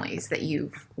the families that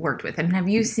you've worked with? And have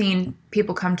you seen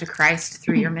people come to Christ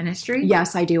through your ministry?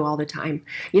 Yes, I do all the time.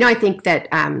 I think that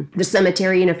the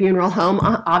cemetery and a funeral home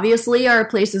obviously are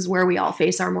places where we all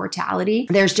face our mortality.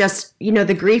 There's just,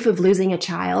 the grief of losing a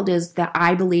child is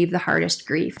I believe the hardest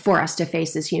grief for us to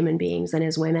face as human beings and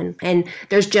as women. And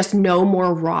there's just no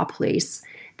more raw place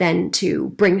than to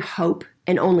bring hope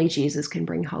And only Jesus can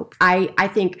bring hope. I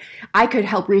think I could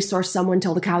help resource someone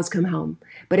till the cows come home,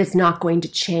 but it's not going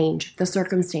to change the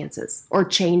circumstances or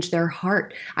change their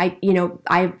heart.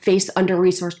 I face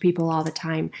under-resourced people all the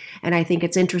time, and I think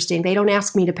it's interesting. They don't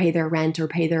ask me to pay their rent or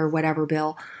pay their whatever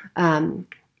bill.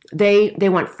 They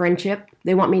want friendship.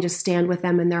 They want me to stand with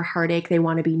them in their heartache. They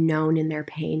want to be known in their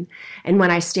pain. And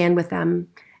when I stand with them,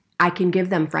 I can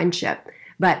give them friendship.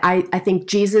 But I think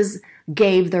Jesus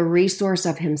gave the resource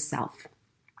of himself.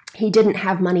 He didn't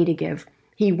have money to give.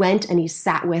 He went and he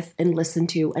sat with and listened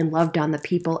to and loved on the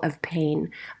people of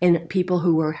pain and people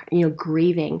who were,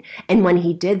 grieving. And when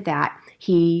he did that,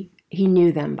 he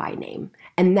knew them by name.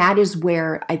 And that is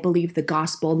where I believe the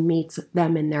gospel meets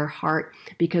them in their heart,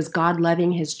 because God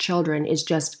loving his children is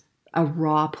just a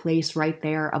raw place right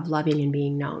there of loving and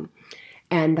being known.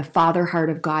 And the Father heart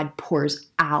of God pours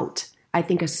out, I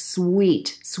think, a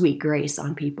sweet, sweet grace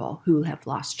on people who have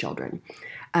lost children.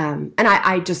 And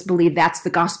I just believe that's the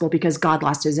gospel, because God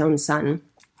lost his own son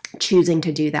choosing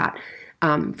to do that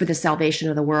for the salvation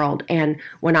of the world. And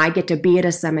when I get to be at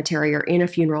a cemetery or in a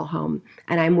funeral home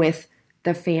and I'm with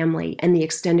the family and the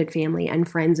extended family and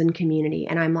friends and community,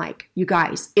 and I'm like, you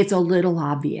guys, it's a little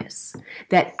obvious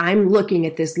that I'm looking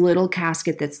at this little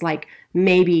casket that's like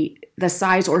maybe the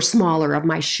size or smaller of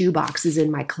my shoebox is in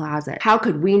my closet. How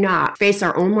could we not face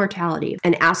our own mortality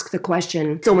and ask the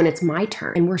question, so when it's my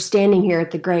turn and we're standing here at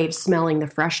the grave smelling the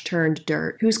fresh turned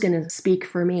dirt, who's going to speak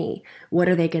for me? What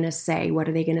are they going to say? What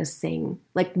are they going to sing?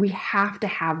 Like, we have to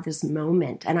have this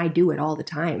moment, and I do it all the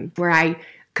time, where I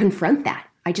confront that.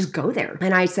 I just go there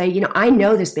and I say, I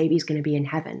know this baby's going to be in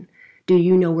heaven. Do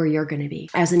you know where you're going to be?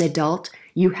 As an adult,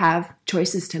 you have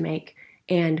choices to make,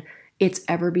 and it's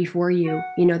ever before you.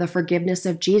 The forgiveness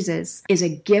of Jesus is a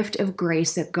gift of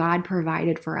grace that God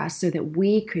provided for us so that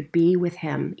we could be with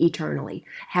him eternally.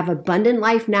 Have abundant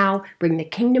life now, bring the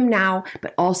kingdom now,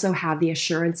 but also have the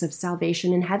assurance of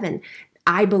salvation in heaven.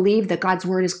 I believe that God's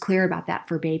word is clear about that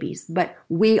for babies, but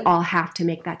we all have to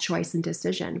make that choice and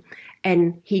decision.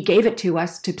 And he gave it to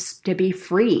us to be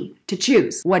free to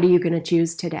choose. What are you going to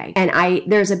choose today? And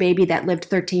there's a baby that lived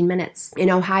 13 minutes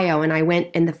in Ohio, and I went,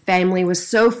 and the family was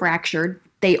so fractured.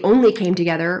 They only came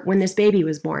together when this baby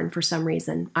was born for some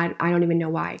reason. I don't even know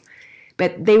why.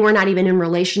 But they were not even in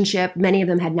relationship. Many of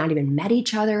them had not even met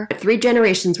each other. 3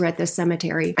 generations were at this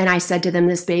cemetery. And I said to them,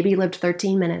 this baby lived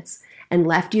 13 minutes. And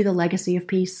left you the legacy of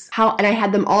peace. And I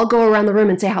had them all go around the room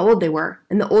and say how old they were.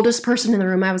 And the oldest person in the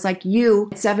room, I was like, you,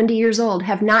 at 70 years old,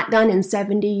 have not done in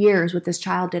 70 years what this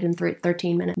child did in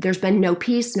 13 minutes. There's been no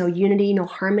peace, no unity, no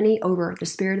harmony over the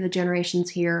spirit of the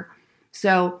generations here.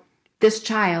 So this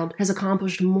child has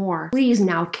accomplished more. Please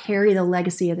now carry the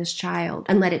legacy of this child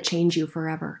and let it change you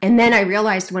forever. And then I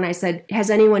realized when I said, has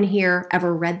anyone here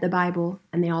ever read the Bible?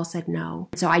 And they all said no.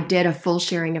 So I did a full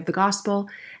sharing of the gospel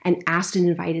and asked and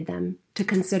invited them to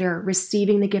consider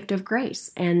receiving the gift of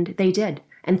grace. And they did.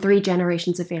 And 3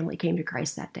 generations of family came to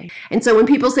Christ that day. And so when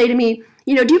people say to me,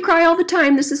 do you cry all the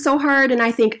time? This is so hard. And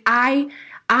I think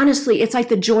honestly, it's like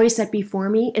the joy set before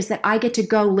me is that I get to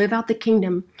go live out the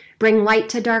kingdom, bring light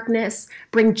to darkness,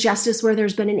 bring justice where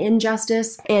there's been an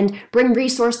injustice, and bring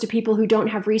resource to people who don't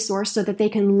have resource so that they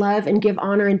can love and give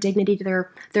honor and dignity to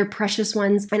their precious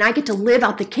ones. And I get to live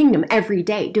out the kingdom every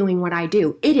day doing what I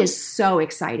do. It is so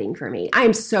exciting for me. I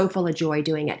am so full of joy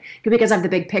doing it because I have the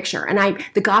big picture. And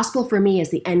the gospel for me is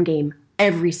the end game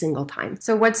every single time.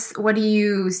 So what do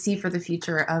you see for the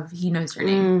future of He Knows Your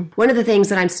Name? One of the things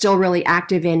that I'm still really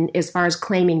active in as far as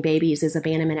claiming babies is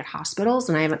abandonment at hospitals,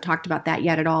 and I haven't talked about that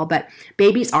yet at all, but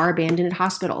babies are abandoned at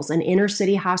hospitals, and inner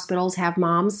city hospitals have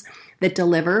moms that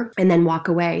deliver and then walk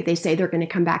away. They say they're going to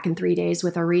come back in 3 days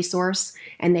with a resource,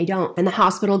 and they don't. And the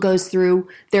hospital goes through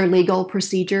their legal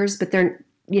procedures, but they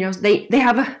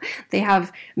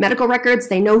have medical records,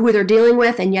 they know who they're dealing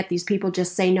with, and yet these people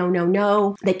just say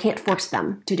no. They can't force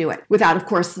them to do it without, of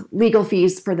course, legal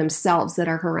fees for themselves that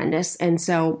are horrendous. And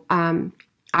so I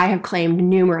have claimed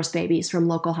numerous babies from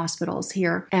local hospitals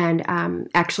here, and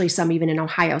actually some even in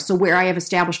Ohio. So where I have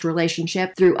established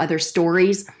relationship through other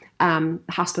stories,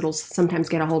 hospitals sometimes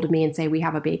get a hold of me and say, we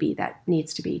have a baby that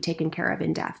needs to be taken care of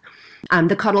in death.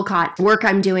 The cuddle cot work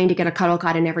I'm doing to get a cuddle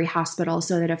cot in every hospital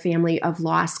so that a family of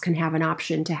loss can have an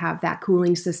option to have that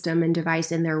cooling system and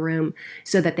device in their room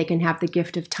so that they can have the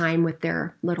gift of time with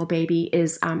their little baby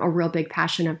is a real big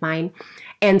passion of mine.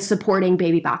 And supporting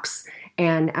Baby Box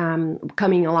and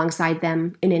coming alongside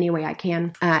them in any way I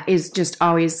can is just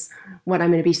always what I'm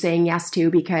going to be saying yes to,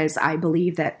 because I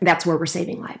believe that that's where we're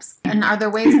saving lives. And are there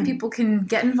ways that people can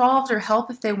get involved or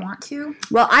help if they want to?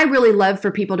 Well, I really love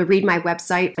for people to read my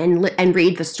website and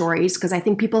read the stories, because I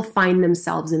think people find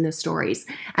themselves in the stories.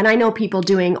 And I know people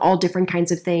doing all different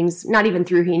kinds of things, not even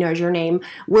through He Knows Your Name,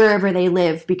 wherever they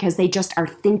live, because they just are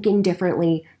thinking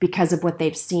differently because of what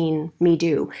they've seen me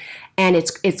do. And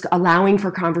it's allowing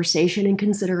for conversation and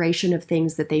consideration of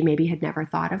things that they maybe had never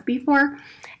thought of before.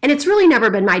 And it's really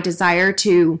never been my desire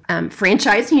to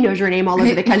franchise He Knows Your Name all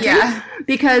over the country,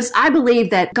 because I believe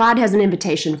that God has an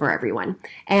invitation for everyone.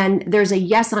 And there's a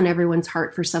yes on everyone's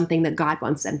heart for something that God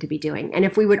wants them to be doing. And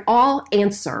if we would all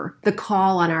answer the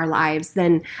call on our lives,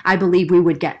 then I believe we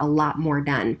would get a lot more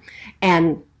done.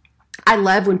 And I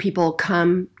love when people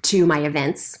come to my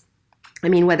events. I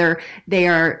mean, whether they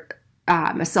are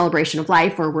a celebration of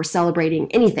life, or we're celebrating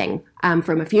anything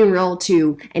from a funeral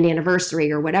to an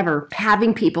anniversary or whatever,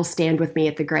 having people stand with me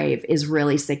at the grave is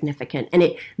really significant, and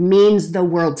it means the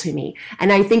world to me.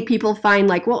 And I think people find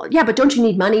like, well, yeah, but don't you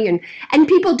need money? And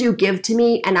people do give to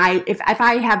me, and if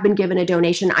I have been given a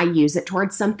donation, I use it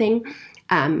towards something.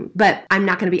 But I'm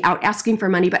not going to be out asking for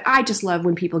money, but I just love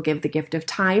when people give the gift of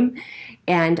time.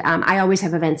 And I always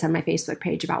have events on my Facebook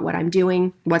page about what I'm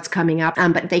doing, what's coming up.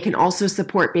 But they can also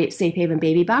support Safe Haven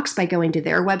Baby Box by going to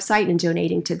their website and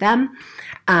donating to them.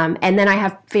 And then I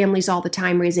have families all the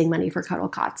time raising money for Cuddle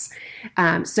Cots.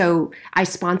 So I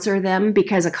sponsor them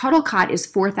because a Cuddle Cot is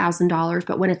 $4,000,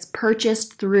 but when it's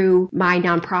purchased through my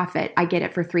nonprofit, I get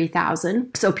it for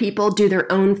 $3,000. So people do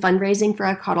their own fundraising for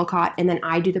a Cuddle Cot, and then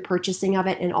I do the purchasing of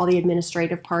it and all the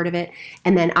administrative part of it.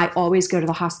 And then I always go to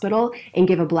the hospital and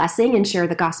give a blessing and share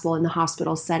the gospel in the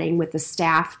hospital setting with the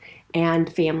staff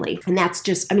and family. And that's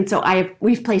just,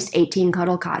 we've placed 18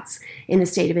 Cuddle Cots in the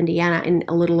state of Indiana in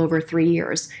a little over 3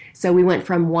 years. So we went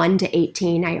from 1 to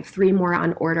 18. I have 3 more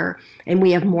on order, and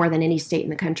we have more than any state in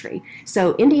the country.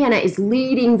 So Indiana is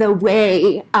leading the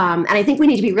way. And I think we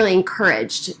need to be really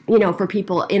encouraged, for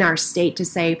people in our state to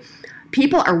say,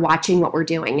 people are watching what we're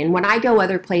doing. And when I go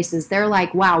other places, they're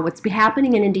like, wow, what's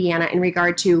happening in Indiana in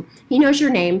regard to He Knows Your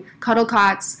Name, Cuddle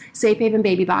Cots, Safe Haven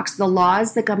Baby Box, the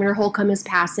laws that Governor Holcomb is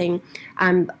passing,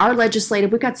 our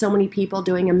legislative, we've got so many people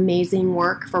doing amazing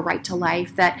work for Right to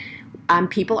Life that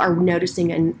people are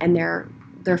noticing and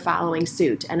they're following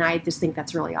suit. And I just think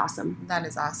that's really awesome. That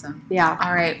is awesome. Yeah.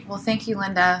 All right. Well, thank you,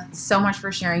 Linda, so much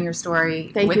for sharing your story.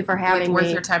 Thank you for having me. With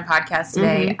Worth Your Time podcast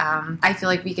today. Mm-hmm. I feel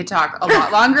like we could talk a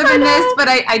lot longer than this, but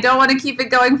I don't want to keep it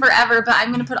going forever. But I'm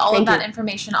going to put all of that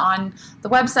information on the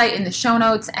website in the show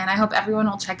notes, and I hope everyone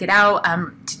will check it out.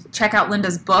 Check out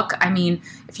Linda's book. I mean,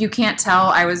 if you can't tell,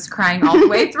 I was crying all the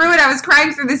way through it. I was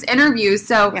crying through this interview.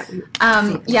 So,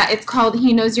 it's called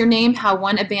He Knows Your Name, How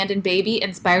One Abandoned Baby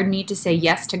Inspired Me to Say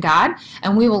Yes to God.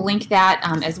 And we will link that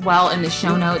as well in the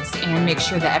show notes and make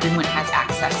sure that everyone has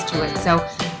access to it. So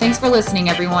thanks for listening,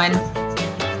 everyone.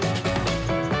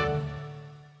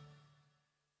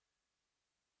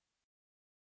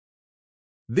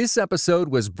 This episode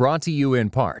was brought to you in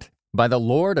part by the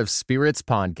Lord of Spirits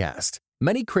podcast.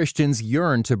 Many Christians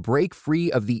yearn to break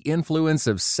free of the influence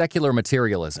of secular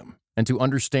materialism and to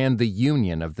understand the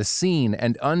union of the seen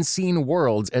and unseen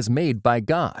worlds as made by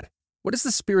God. What is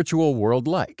the spiritual world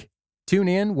like? Tune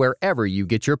in wherever you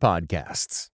get your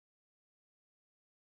podcasts.